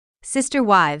Sister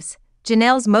Wives,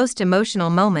 Janelle's most emotional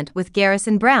moment with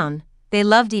Garrison Brown. They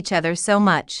loved each other so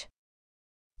much.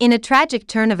 In a tragic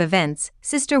turn of events,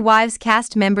 Sister Wives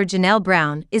cast member Janelle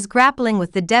Brown is grappling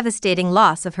with the devastating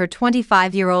loss of her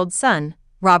 25-year-old son,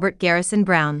 Robert Garrison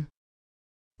Brown.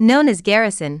 Known as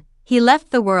Garrison, he left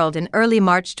the world in early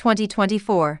March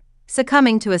 2024,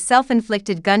 succumbing to a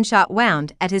self-inflicted gunshot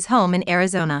wound at his home in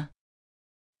Arizona.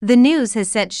 The news has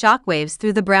sent shockwaves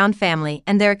through the Brown family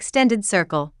and their extended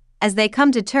circle, as they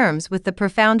come to terms with the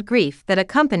profound grief that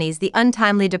accompanies the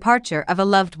untimely departure of a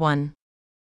loved one.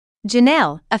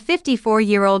 Janelle, a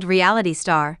 54-year-old reality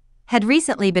star, had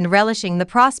recently been relishing the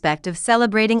prospect of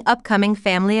celebrating upcoming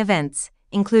family events,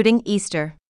 including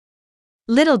Easter.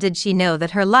 Little did she know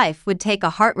that her life would take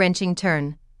a heart-wrenching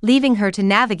turn, leaving her to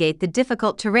navigate the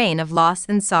difficult terrain of loss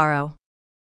and sorrow.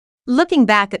 Looking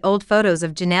back at old photos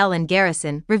of Janelle and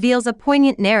Garrison reveals a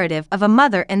poignant narrative of a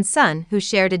mother and son who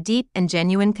shared a deep and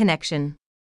genuine connection.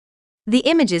 The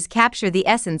images capture the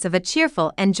essence of a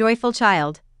cheerful and joyful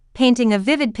child, painting a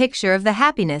vivid picture of the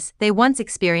happiness they once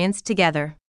experienced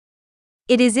together.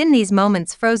 It is in these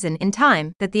moments frozen in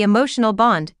time that the emotional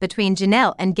bond between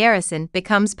Janelle and Garrison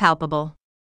becomes palpable.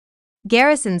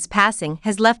 Garrison's passing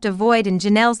has left a void in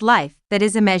Janelle's life that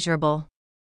is immeasurable.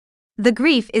 The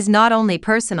grief is not only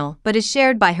personal but is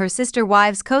shared by her Sister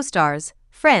Wives co-stars,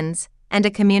 friends, and a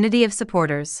community of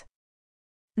supporters.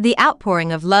 The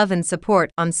outpouring of love and support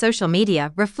on social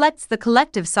media reflects the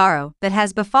collective sorrow that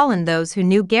has befallen those who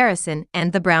knew Garrison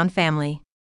and the Brown family.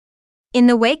 In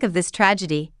the wake of this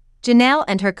tragedy, Janelle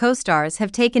and her co-stars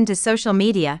have taken to social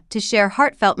media to share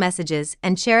heartfelt messages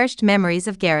and cherished memories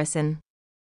of Garrison.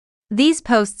 These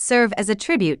posts serve as a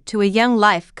tribute to a young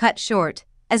life cut short,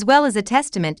 as well as a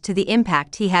testament to the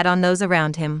impact he had on those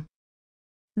around him.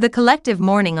 The collective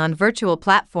mourning on virtual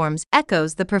platforms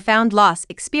echoes the profound loss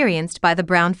experienced by the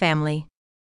Brown family.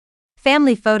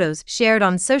 Family photos shared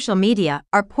on social media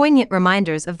are poignant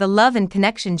reminders of the love and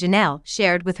connection Janelle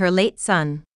shared with her late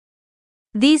son.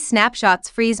 These snapshots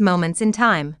freeze moments in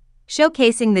time,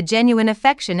 showcasing the genuine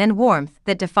affection and warmth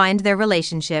that defined their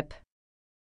relationship.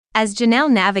 As Janelle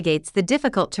navigates the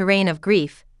difficult terrain of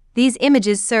grief, these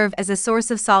images serve as a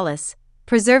source of solace,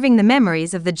 preserving the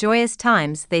memories of the joyous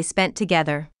times they spent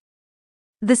together.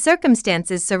 The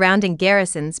circumstances surrounding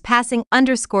Garrison's passing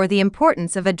underscore the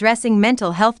importance of addressing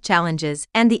mental health challenges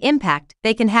and the impact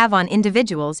they can have on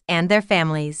individuals and their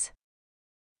families.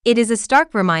 It is a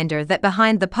stark reminder that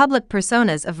behind the public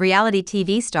personas of reality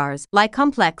TV stars lie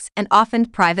complex and often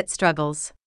private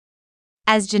struggles.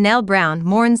 As Janelle Brown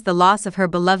mourns the loss of her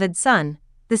beloved son,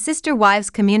 the Sister Wives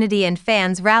community and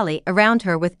fans rally around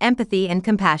her with empathy and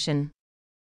compassion.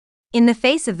 In the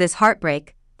face of this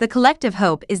heartbreak, the collective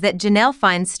hope is that Janelle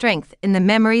finds strength in the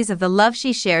memories of the love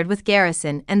she shared with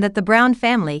Garrison and that the Brown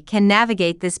family can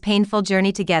navigate this painful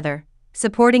journey together,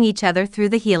 supporting each other through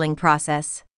the healing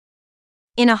process.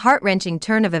 In a heart-wrenching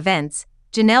turn of events,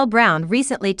 Janelle Brown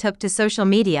recently took to social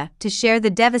media to share the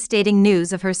devastating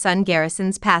news of her son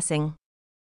Garrison's passing.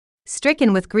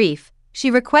 Stricken with grief, she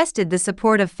requested the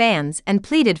support of fans and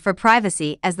pleaded for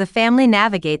privacy as the family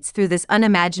navigates through this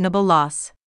unimaginable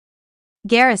loss.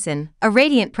 Garrison, a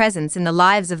radiant presence in the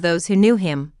lives of those who knew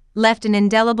him, left an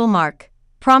indelible mark,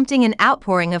 prompting an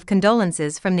outpouring of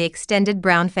condolences from the extended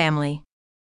Brown family.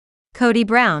 Kody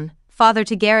Brown, father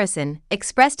to Garrison,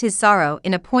 expressed his sorrow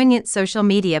in a poignant social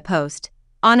media post,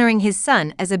 honoring his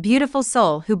son as a beautiful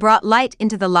soul who brought light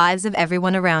into the lives of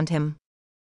everyone around him.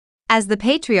 As the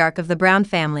patriarch of the Brown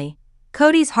family,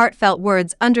 Kody's heartfelt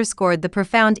words underscored the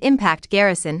profound impact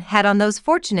Garrison had on those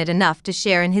fortunate enough to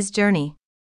share in his journey.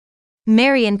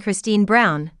 Mary and Christine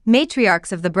Brown,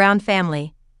 matriarchs of the Brown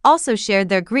family, also shared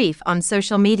their grief on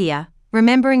social media,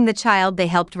 remembering the child they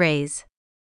helped raise.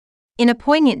 In a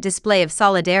poignant display of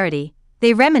solidarity,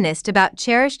 they reminisced about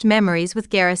cherished memories with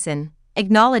Garrison,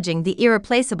 acknowledging the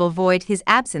irreplaceable void his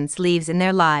absence leaves in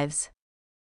their lives.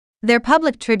 Their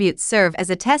public tributes serve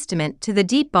as a testament to the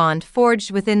deep bond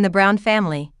forged within the Brown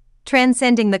family,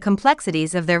 transcending the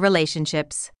complexities of their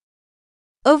relationships.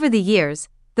 Over the years,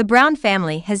 the Brown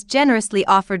family has generously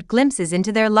offered glimpses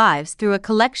into their lives through a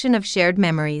collection of shared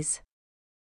memories.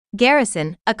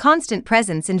 Garrison, a constant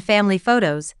presence in family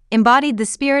photos, embodied the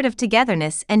spirit of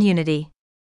togetherness and unity.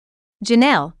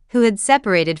 Janelle, who had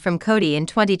separated from Kody in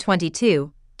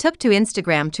 2022, took to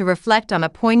Instagram to reflect on a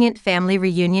poignant family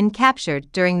reunion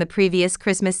captured during the previous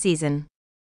Christmas season.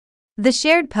 The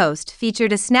shared post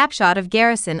featured a snapshot of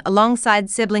Garrison alongside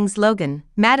siblings Logan,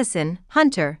 Madison,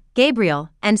 Hunter,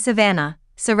 Gabriel, and Savannah,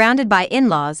 surrounded by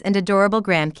in-laws and adorable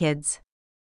grandkids.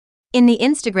 In the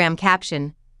Instagram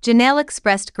caption, Janelle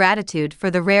expressed gratitude for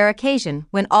the rare occasion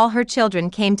when all her children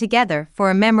came together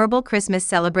for a memorable Christmas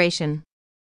celebration.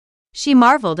 She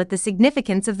marveled at the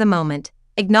significance of the moment,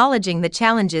 acknowledging the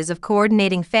challenges of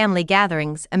coordinating family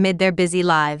gatherings amid their busy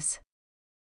lives.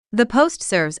 The post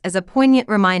serves as a poignant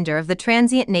reminder of the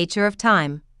transient nature of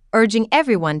time, urging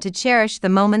everyone to cherish the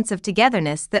moments of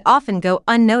togetherness that often go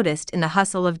unnoticed in the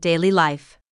hustle of daily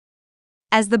life.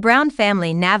 As the Brown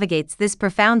family navigates this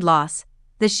profound loss,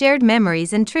 the shared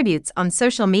memories and tributes on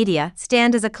social media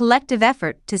stand as a collective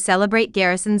effort to celebrate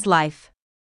Garrison's life.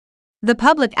 The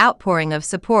public outpouring of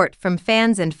support from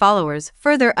fans and followers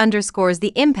further underscores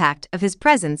the impact of his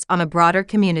presence on a broader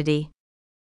community.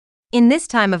 In this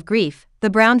time of grief, the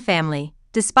Brown family,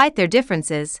 despite their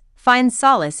differences, finds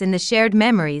solace in the shared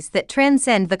memories that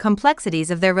transcend the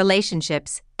complexities of their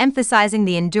relationships, emphasizing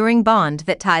the enduring bond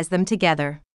that ties them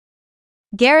together.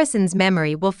 Garrison's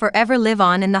memory will forever live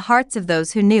on in the hearts of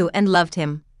those who knew and loved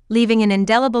him, leaving an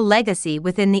indelible legacy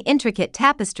within the intricate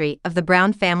tapestry of the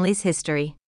Brown family's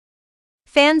history.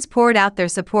 Fans poured out their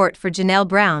support for Janelle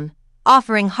Brown,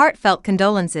 offering heartfelt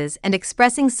condolences and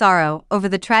expressing sorrow over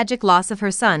the tragic loss of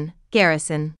her son,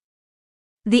 Garrison.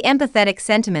 The empathetic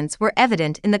sentiments were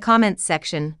evident in the comments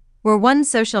section, where one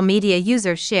social media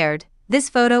user shared, "This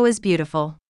photo is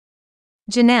beautiful.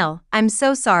 Janelle, I'm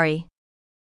so sorry.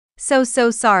 So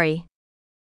sorry."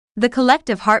 The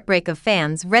collective heartbreak of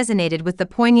fans resonated with the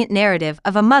poignant narrative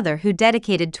of a mother who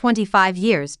dedicated 25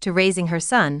 years to raising her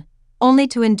son, only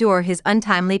to endure his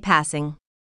untimely passing.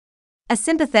 A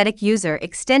sympathetic user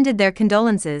extended their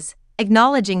condolences,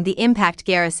 acknowledging the impact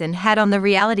Garrison had on the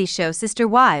reality show Sister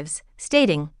Wives,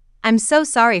 stating, "I'm so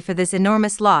sorry for this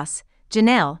enormous loss,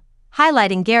 Janelle,"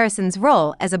 highlighting Garrison's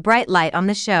role as a bright light on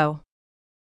the show.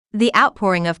 The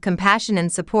outpouring of compassion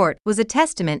and support was a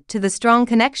testament to the strong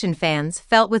connection fans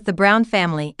felt with the Brown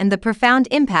family and the profound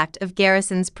impact of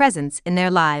Garrison's presence in their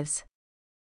lives.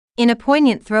 In a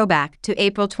poignant throwback to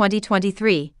April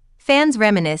 2023, fans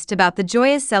reminisced about the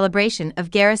joyous celebration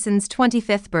of Garrison's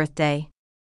 25th birthday.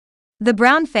 The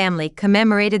Brown family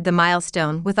commemorated the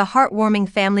milestone with a heartwarming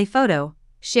family photo,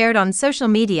 shared on social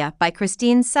media by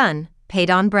Christine's son,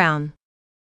 Peyton Brown.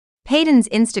 Peyton's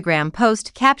Instagram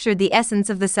post captured the essence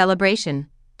of the celebration,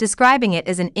 describing it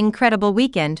as an incredible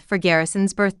weekend for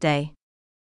Garrison's birthday.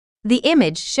 The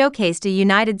image showcased a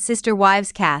united Sister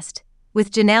Wives cast,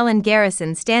 with Janelle and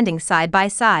Garrison standing side by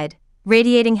side,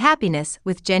 radiating happiness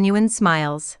with genuine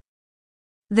smiles.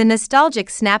 The nostalgic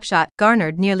snapshot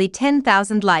garnered nearly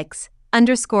 10,000 likes,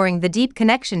 underscoring the deep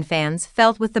connection fans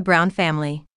felt with the Brown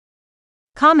family.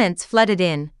 Comments flooded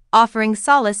in, offering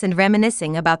solace and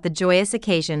reminiscing about the joyous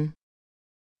occasion.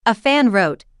 A fan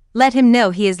wrote, "Let him know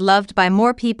he is loved by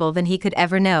more people than he could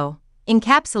ever know,"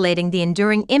 encapsulating the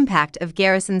enduring impact of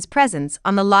Garrison's presence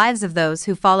on the lives of those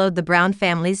who followed the Brown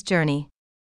family's journey.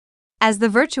 As the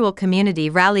virtual community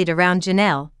rallied around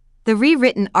Janelle, the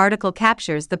rewritten article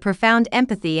captures the profound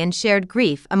empathy and shared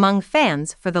grief among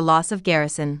fans for the loss of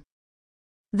Garrison.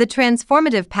 The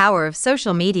transformative power of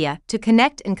social media to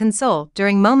connect and console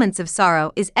during moments of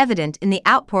sorrow is evident in the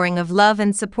outpouring of love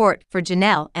and support for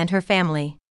Janelle and her family.